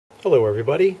Hello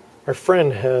everybody. Our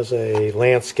friend has a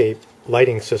landscape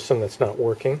lighting system that's not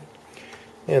working,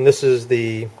 and this is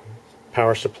the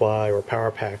power supply or power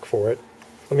pack for it.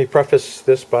 Let me preface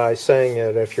this by saying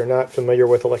that if you're not familiar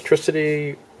with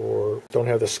electricity or don't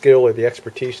have the skill or the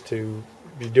expertise to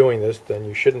be doing this, then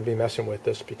you shouldn't be messing with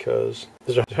this, because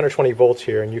there's 120 volts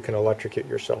here and you can electrocute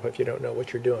yourself if you don't know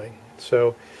what you're doing.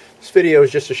 So this video is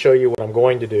just to show you what I'm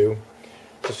going to do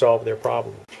to solve their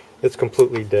problem. It's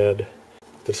completely dead.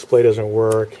 The display doesn't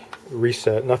work,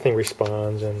 reset, nothing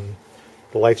responds, and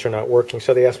the lights are not working,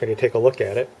 so they asked me to take a look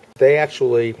at it. They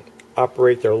actually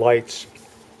operate their lights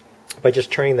by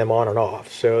just turning them on and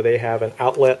off. So they have an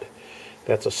outlet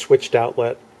that's a switched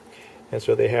outlet, and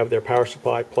so they have their power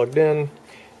supply plugged in,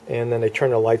 and then they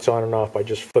turn the lights on and off by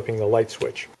just flipping the light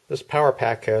switch. This power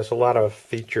pack has a lot of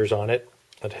features on it.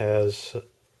 It has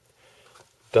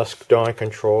dusk dawn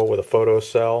control with a photo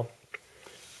cell.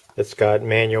 It's got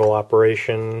manual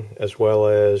operation as well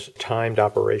as timed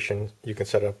operation. You can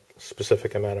set a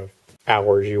specific amount of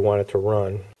hours you want it to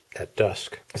run at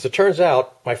dusk. As it turns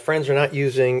out, my friends are not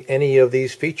using any of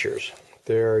these features.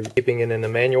 They're keeping it in the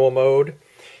manual mode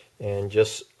and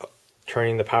just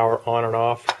turning the power on and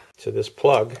off to this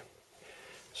plug.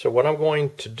 So what I'm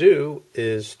going to do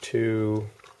is to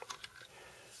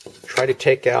try to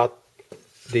take out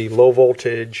the low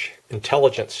voltage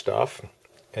intelligent stuff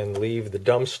and leave the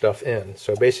dumb stuff in.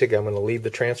 So basically I'm going to leave the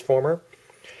transformer.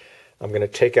 I'm going to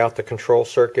take out the control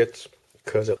circuits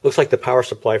because it looks like the power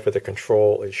supply for the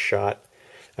control is shot.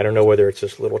 I don't know whether it's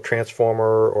this little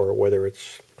transformer or whether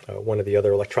it's one of the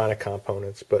other electronic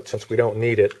components, but since we don't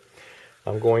need it,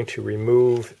 I'm going to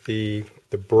remove the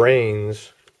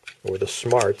brains or the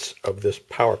smarts of this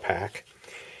power pack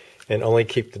and only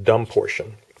keep the dumb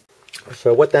portion.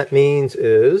 So what that means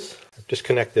is I've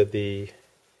disconnected the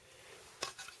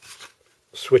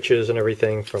switches and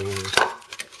everything from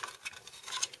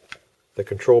the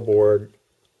control board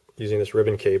using this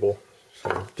ribbon cable. So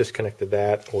I've disconnected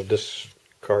that. We'll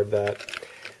discard that.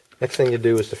 Next thing to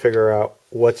do is to figure out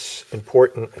what's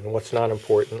important and what's not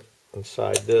important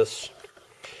inside this.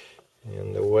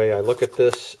 And the way I look at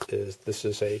this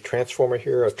is a transformer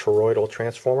here, a toroidal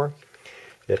transformer.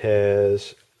 It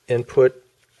has input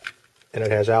and it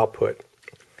has output.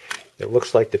 It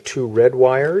looks like the two red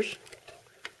wires,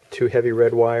 two heavy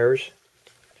red wires,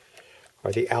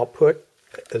 are the output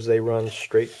as they run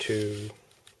straight to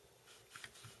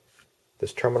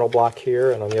this terminal block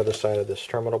here, and on the other side of this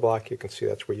terminal block you can see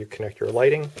that's where you connect your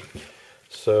lighting.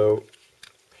 So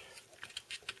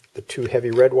the two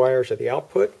heavy red wires are the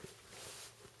output,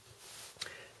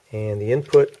 and the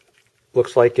input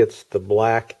looks like it's the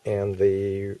black and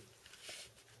the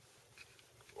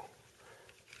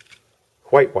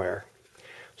white wire.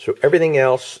 So everything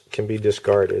else can be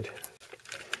discarded.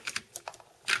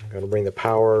 I'm going to bring the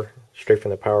power straight from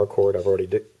the power cord. I've already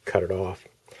cut it off.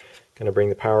 I'm going to bring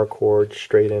the power cord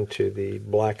straight into the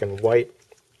black and white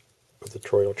of the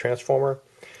toroidal transformer.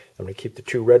 I'm going to keep the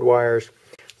two red wires.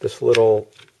 This little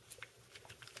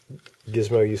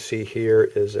gizmo you see here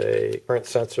is a current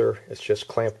sensor. It's just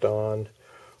clamped on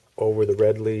over the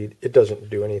red lead. It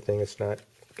doesn't do anything. It's not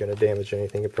going to damage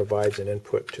anything. It provides an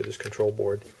input to this control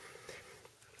board.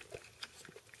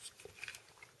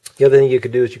 The other thing you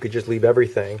could do is you could just leave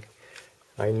everything.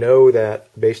 I know that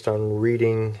based on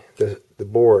reading the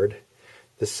board,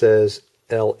 this says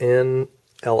L in,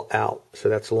 L out. So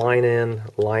that's line in,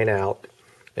 line out,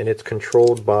 and it's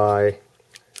controlled by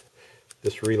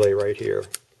this relay right here.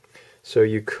 So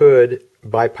you could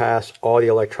bypass all the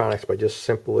electronics by just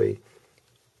simply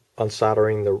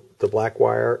unsoldering the black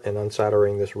wire and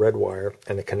unsoldering this red wire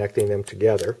and then connecting them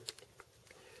together.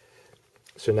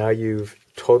 So now you've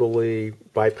totally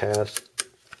bypassed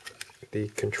the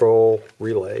control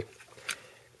relay.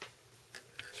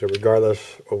 So regardless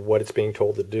of what it's being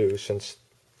told to do, since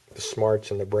the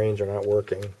smarts and the brains are not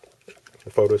working, the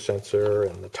photo sensor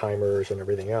and the timers and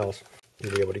everything else,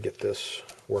 you'll be able to get this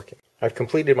working. I've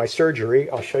completed my surgery.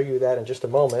 I'll show you that in just a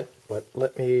moment, but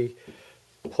let me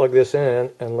plug this in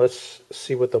and let's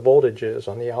see what the voltage is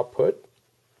on the output.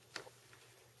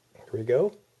 Here we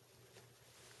go.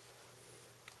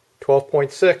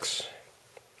 12.6.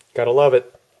 Gotta love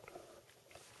it.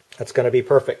 That's going to be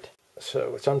perfect.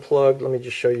 So it's unplugged. Let me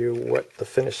just show you what the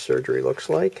finished surgery looks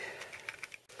like.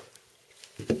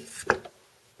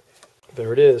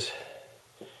 There it is.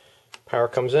 Power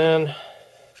comes in.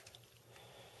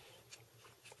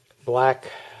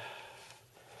 Black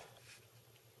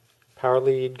power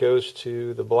lead goes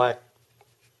to the black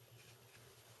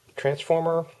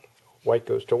transformer. White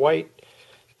goes to white.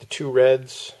 The two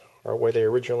reds are where they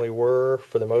originally were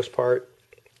for the most part,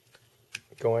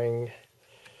 going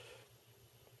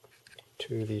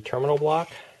to the terminal block,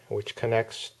 which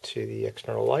connects to the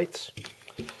external lights.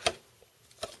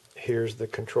 Here's the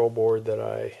control board that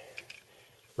I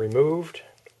removed,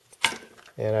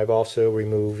 and I've also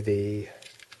removed the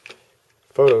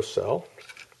photocell.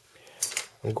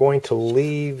 I'm going to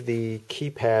leave the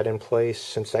keypad in place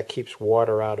since that keeps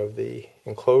water out of the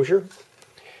enclosure,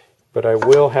 but I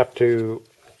will have to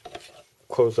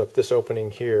close up this opening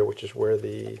here, which is where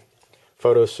the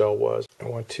photocell was. I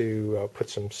want to put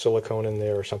some silicone in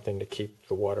there or something to keep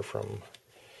the water from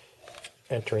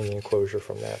entering the enclosure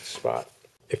from that spot.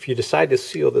 If you decide to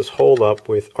seal this hole up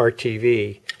with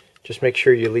RTV, just make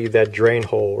sure you leave that drain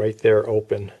hole right there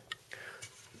open.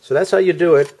 So that's how you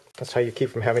do it. That's how you keep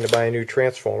from having to buy a new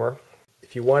transformer.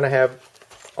 If you want to have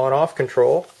on-off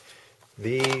control,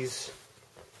 these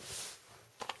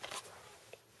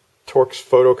Torx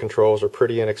photo controls are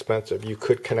pretty inexpensive. You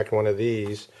could connect one of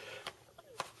these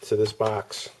to this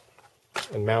box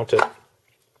and mount it,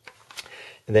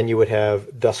 and then you would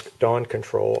have dusk-dawn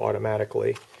control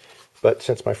automatically. But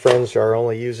since my friends are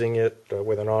only using it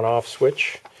with an on-off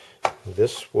switch,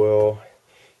 this will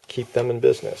keep them in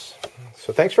business.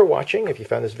 So thanks for watching. If you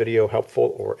found this video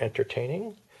helpful or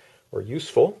entertaining or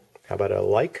useful, how about a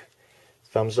like,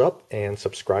 thumbs up, and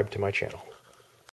subscribe to my channel.